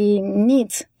milliseconds he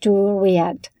needs to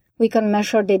react. We can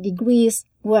measure the degrees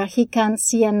where he can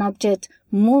see an object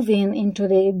moving into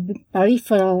the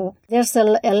peripheral. There's a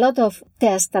lot of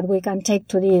tests that we can take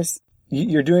to this.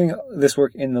 You're doing this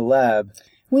work in the lab.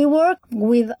 We work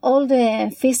with all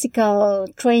the physical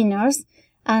trainers,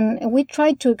 and we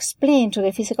try to explain to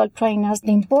the physical trainers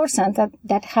the importance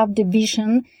that have the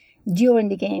vision during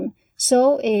the game.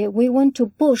 So we want to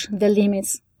push the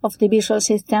limits of the visual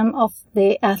system of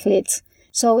the athletes.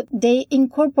 So they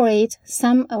incorporate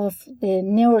some of the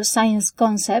neuroscience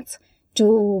concepts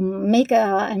to make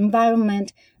an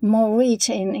environment more rich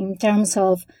in terms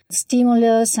of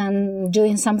stimulus and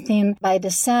doing something by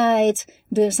the sides,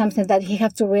 doing something that he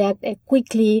has to react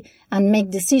quickly and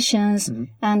make decisions. Mm-hmm.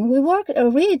 And we work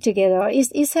really together.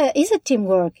 It's a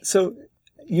teamwork. So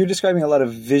you're describing a lot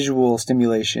of visual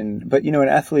stimulation, but an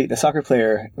athlete, a soccer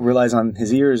player, relies on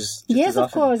his ears. Yes, of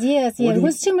course. Yes.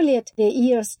 We stimulate the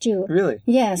ears too. Really?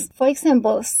 Yes. For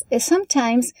example,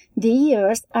 sometimes the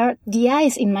ears are the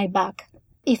eyes in my back.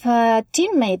 If a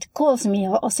teammate calls me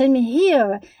or sends me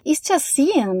here, it's just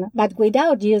seeing, but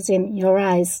without using your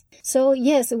eyes. So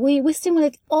yes, we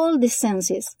stimulate all the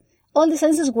senses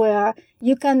where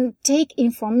you can take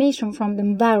information from the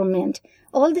environment.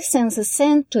 All the senses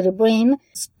send to the brain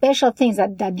special things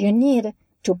that you need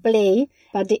to play,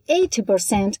 but the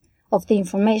 80% of the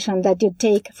information that you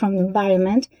take from the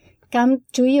environment come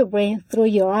to your brain through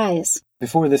your eyes.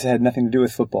 Before this, it had nothing to do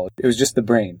with football. It was just the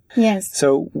brain. Yes.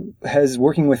 So has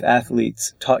working with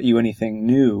athletes taught you anything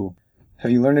new?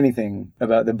 Have you learned anything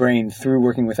about the brain through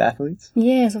working with athletes?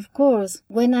 Yes, of course.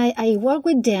 When I work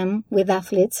with them, with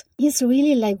athletes, it's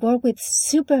really like work with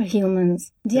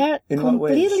superhumans. They are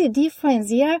completely different.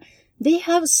 They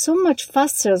have so much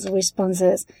faster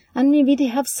responses. And maybe they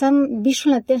have some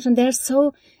visual attention. They're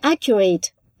so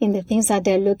accurate in the things that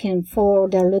they're looking for,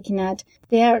 they're looking at.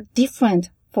 They are different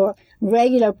for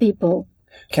regular people.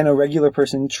 Can a regular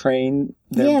person train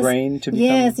their brain to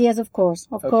become... Yes, of course.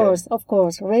 Of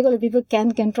course. Regular people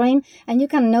can train, and you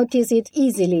can notice it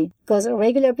easily. Because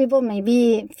regular people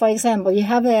maybe, for example, you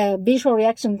have a visual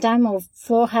reaction time of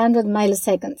 400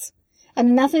 milliseconds.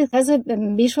 And an athlete has a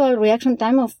visual reaction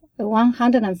time of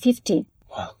 150.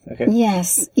 Wow, okay.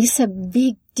 Yes, it's a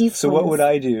big difference. So what would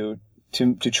I do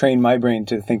to train my brain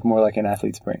to think more like an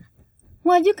athlete's brain?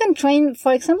 Well, you can train,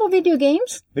 for example, video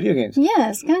games. Video games?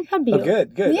 Yes, can help you. Oh,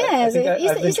 good. Yes,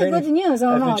 it's a good news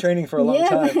or not. I've been training for a long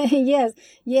time.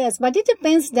 Yes, but it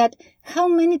depends that how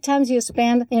many times you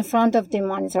spend in front of the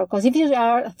monitor. Because if you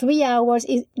are 3 hours,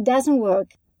 it doesn't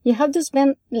work. You have to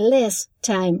spend less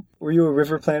time. Were you a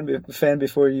River fan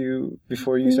before you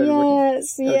started working?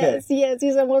 Yes.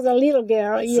 I was a little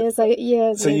girl.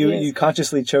 So you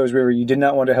consciously chose River. You did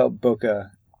not want to help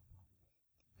Boca.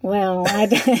 Well,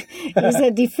 it's a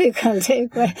difficult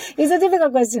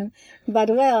question.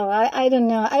 But I don't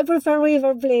know. I prefer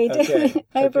River Plate. Okay.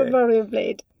 I prefer River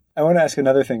Plate. I want to ask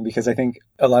another thing because I think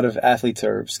a lot of athletes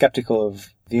are skeptical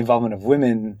of the involvement of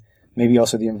women. Maybe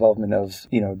also the involvement of,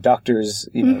 doctors,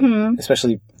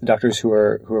 especially doctors who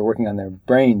are working on their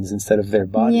brains instead of their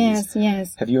bodies.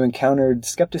 Yes. Have you encountered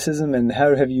skepticism, and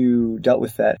how have you dealt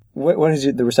with that? What has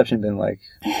the reception been like?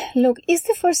 Look, it's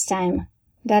the first time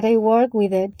that I work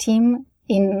with a team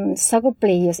in soccer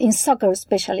players, in soccer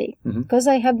especially. Mm-hmm. Because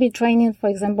I have been training, for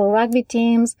example, rugby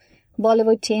teams,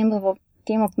 volleyball teams,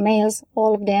 team of males,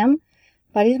 all of them.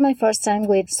 But it's my first time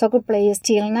with soccer players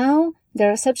till now. The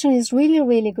reception is really,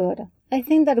 really good. I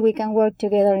think that we can work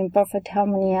together in perfect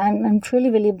harmony. I truly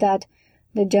believe that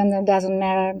the gender doesn't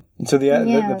matter. So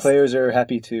the players are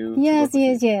happy to...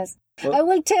 Yes. Well, I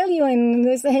will tell you in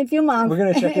a few months. We're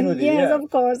going to check in with you. Yes, of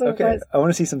course. Okay, I want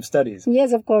to see some studies.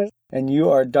 Yes, of course. And you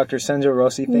are Dr. Sandra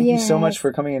Rossi. Thank you so much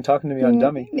for coming and talking to me on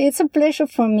Dummy. It's a pleasure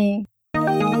for me.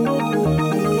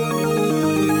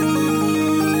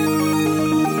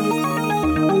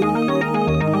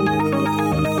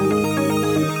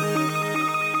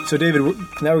 So, David,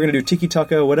 now we're going to do Tiki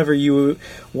Taka, whatever you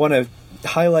want to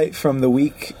highlight from the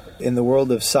week in the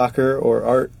world of soccer or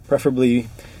art, preferably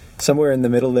somewhere in the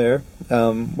middle there.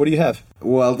 What do you have?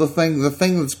 Well, the thing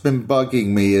that's been bugging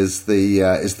me is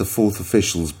the fourth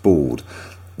officials board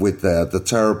with the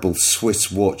terrible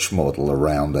Swiss watch model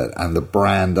around it and the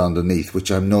brand underneath,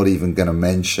 which I'm not even going to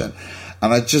mention.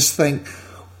 And I just think,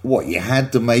 what, you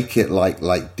had to make it like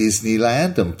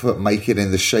Disneyland and make it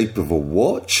in the shape of a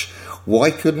watch?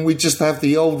 Why couldn't we just have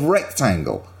the old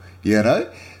rectangle,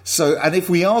 So, and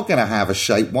if we are going to have a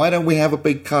shape, why don't we have a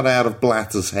big cutout of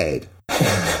Blatter's head?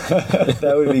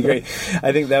 That would be great.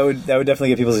 I think that would definitely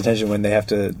get people's attention when they have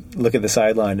to look at the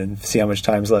sideline and see how much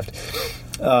time's left.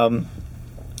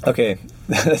 Okay,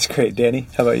 that's great. Danny,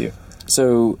 how about you?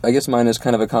 So I guess mine is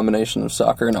kind of a combination of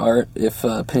soccer and art, if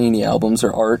Panini albums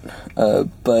are art.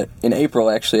 But in April,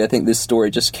 actually, I think this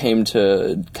story just came back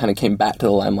to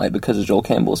the limelight because of Joel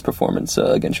Campbell's performance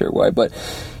against Uruguay. But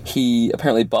he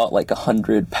apparently bought like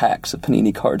 100 packs of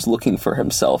Panini cards looking for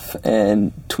himself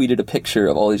and tweeted a picture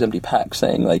of all these empty packs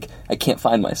saying, like, I can't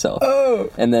find myself. Oh!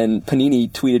 And then Panini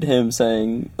tweeted him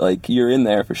saying, like, you're in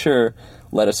there for sure.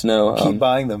 Let us know. Keep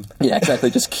buying them. Yeah,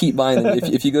 exactly. Just keep buying them.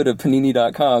 If you go to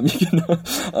panini.com, you can,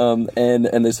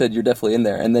 and they said you're definitely in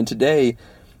there. And then today,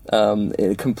 in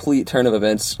a complete turn of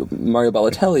events, Mario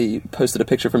Balotelli posted a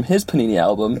picture from his Panini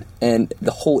album, and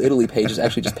the whole Italy page is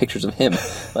actually just pictures of him.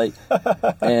 Like,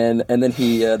 and then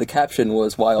the caption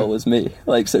was "Why always me?"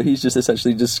 Like, so he's just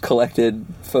essentially just collected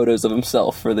photos of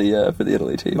himself for the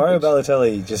Italy team. Mario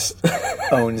Balotelli just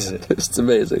owns it. It's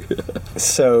amazing.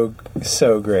 So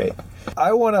great.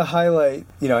 I want to highlight,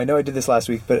 I know I did this last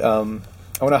week, but I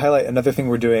want to highlight another thing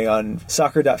we're doing on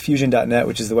soccer.fusion.net,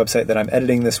 which is the website that I'm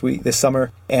editing this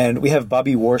summer. And we have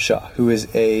Bobby Warshaw, who is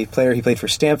a player. He played for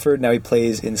Stanford. Now he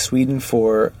plays in Sweden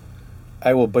for,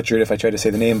 I will butcher it if I try to say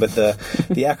the name, but the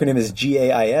acronym is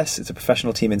GAIS. It's a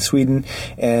professional team in Sweden.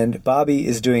 And Bobby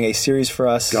is doing a series for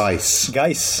us. GAIS.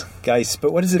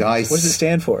 But what does it GAIS. What does it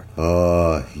stand for?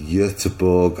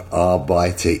 Göteborg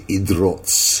Arbeiter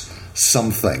Idrotts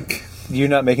something. You're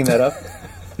not making that up?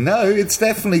 No, it's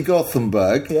definitely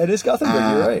Gothenburg. Yeah, it is Gothenburg.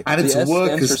 You're right. And it's a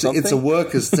workers team. It's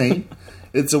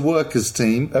a workers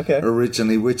team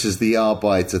originally, which is the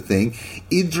Arbeiter thing.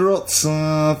 Idrotts,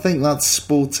 I think that's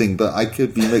sporting, but I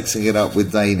could be mixing it up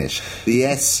with Danish. The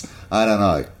S, I don't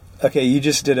know. Okay, you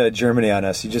just did a Germany on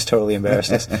us. You just totally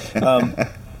embarrassed us.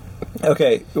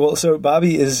 Okay, well, so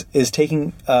Bobby is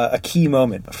taking a key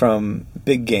moment from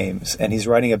big games, and he's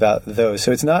writing about those.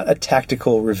 So it's not a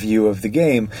tactical review of the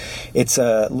game. It's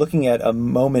looking at a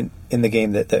moment in the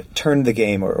game that turned the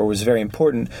game or was very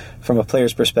important from a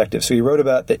player's perspective. So he wrote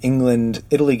about the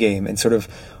England-Italy game and sort of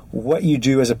what you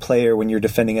do as a player when you're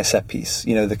defending a set piece.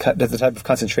 The type of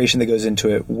concentration that goes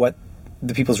into it, what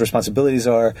the people's responsibilities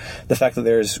are, the fact that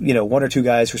there's, one or two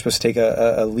guys who are supposed to take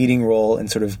a leading role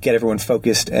and sort of get everyone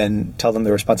focused and tell them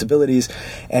their responsibilities.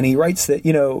 And he writes that,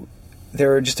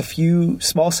 there are just a few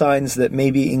small signs that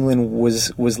maybe England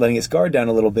was letting its guard down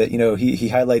a little bit. He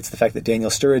highlights the fact that Daniel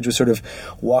Sturridge was sort of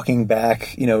walking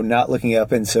back, not looking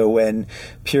up. And so when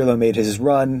Pirlo made his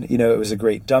run, it was a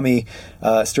great dummy.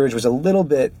 Sturridge was a little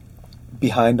bit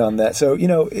behind on that. So,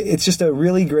 it's just a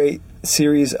really great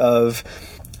series of,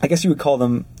 I guess you would call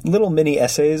them little mini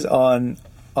essays on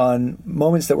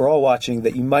moments that we're all watching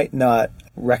that you might not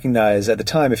recognize at the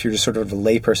time if you're just sort of a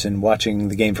layperson watching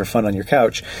the game for fun on your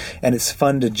couch. And it's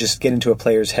fun to just get into a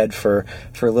player's head for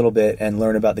a little bit and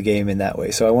learn about the game in that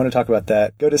way. So I want to talk about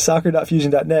that. Go to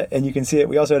soccer.fusion.net and you can see it.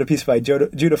 We also had a piece by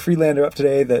Judah Friedlander up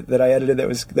today that I edited that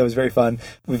was very fun.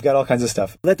 We've got all kinds of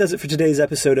stuff. That does it for today's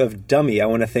episode of Dummy. I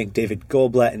want to thank David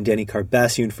Goldblatt and Danny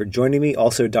Carbassian for joining me,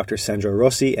 also Dr. Sandro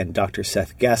Rossi and Dr.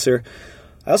 Seth Gasser.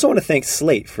 I also want to thank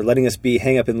Slate for letting us be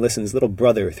Hang Up and Listen's little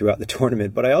brother throughout the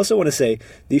tournament, but I also want to say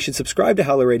that you should subscribe to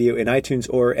Howler Radio in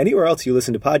iTunes or anywhere else you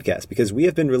listen to podcasts, because we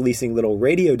have been releasing little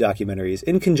radio documentaries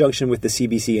in conjunction with the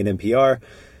CBC and NPR.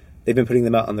 They've been putting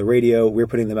them out on the radio. We're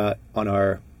putting them out on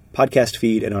our podcast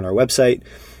feed and on our website,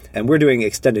 and we're doing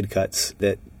extended cuts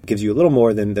that gives you a little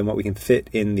more than what we can fit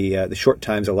in the short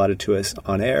times allotted to us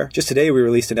on air. Just today, we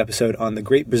released an episode on the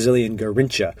great Brazilian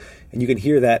Garrincha, and you can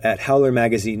hear that at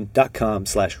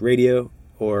howlermagazine.com/radio,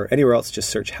 or anywhere else, just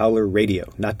search Howler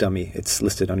Radio, not Dummy. It's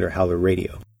listed under Howler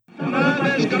Radio.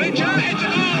 There's Garrincha, it's a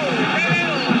goal!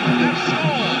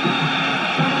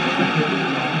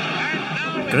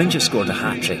 Garrincha scored a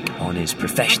hat-trick on his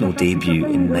professional debut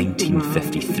in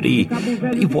 1953,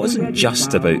 but he wasn't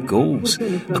just about goals.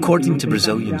 According to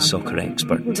Brazilian soccer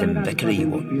expert Tim Vickery,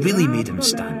 what really made him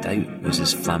stand out was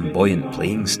his flamboyant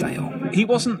playing style. He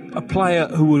wasn't a player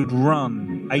who would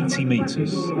run 80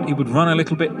 metres. He would run a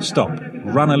little bit, stop,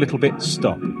 run a little bit,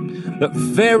 stop. That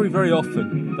very, very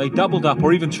often they doubled up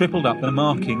or even tripled up the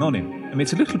marking on him. I mean,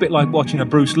 it's a little bit like watching a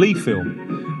Bruce Lee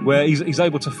film, where he's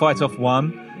able to fight off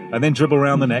one, and then dribble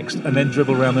around the next, and then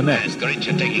dribble around the next.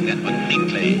 Garrincha taking that one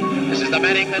neatly. This is the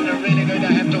man England are really going to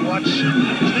have to watch.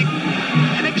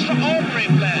 An extraordinary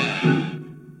player.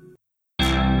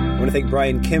 I want to thank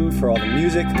Brian Kim for all the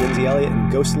music, Lindsay Elliott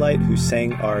and Ghostlight, who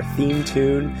sang our theme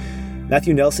tune.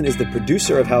 Matthew Nelson is the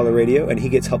producer of Howler Radio, and he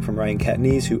gets help from Ryan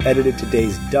Catanese, who edited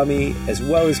today's Dummy, as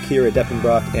well as Kira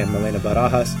Deppenbrock and Milena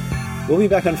Barajas. We'll be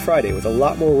back on Friday with a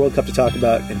lot more World Cup to talk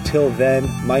about. Until then,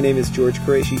 my name is George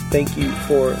Qureshi. Thank you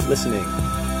for listening.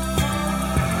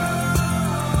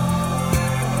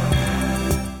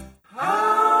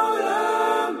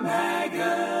 Howler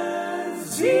Magazine.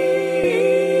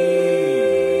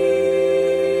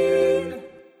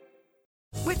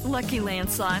 Lucky Land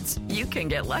Slots, you can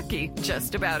get lucky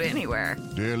just about anywhere.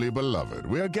 Dearly beloved,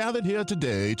 we are gathered here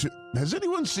today to... Has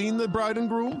anyone seen the bride and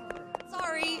groom?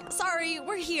 Sorry,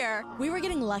 we're here. We were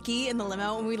getting lucky in the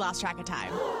limo and we lost track of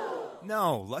time.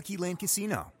 No, Lucky Land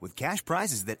Casino, with cash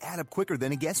prizes that add up quicker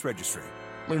than a guest registry.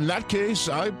 In that case,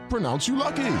 I pronounce you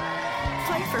lucky.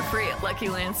 Play for free at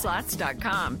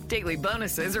LuckyLandSlots.com. Daily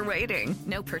bonuses are waiting.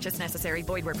 No purchase necessary.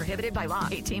 Void where prohibited by law.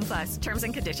 18+. Terms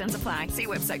and conditions apply. See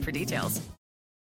website for details.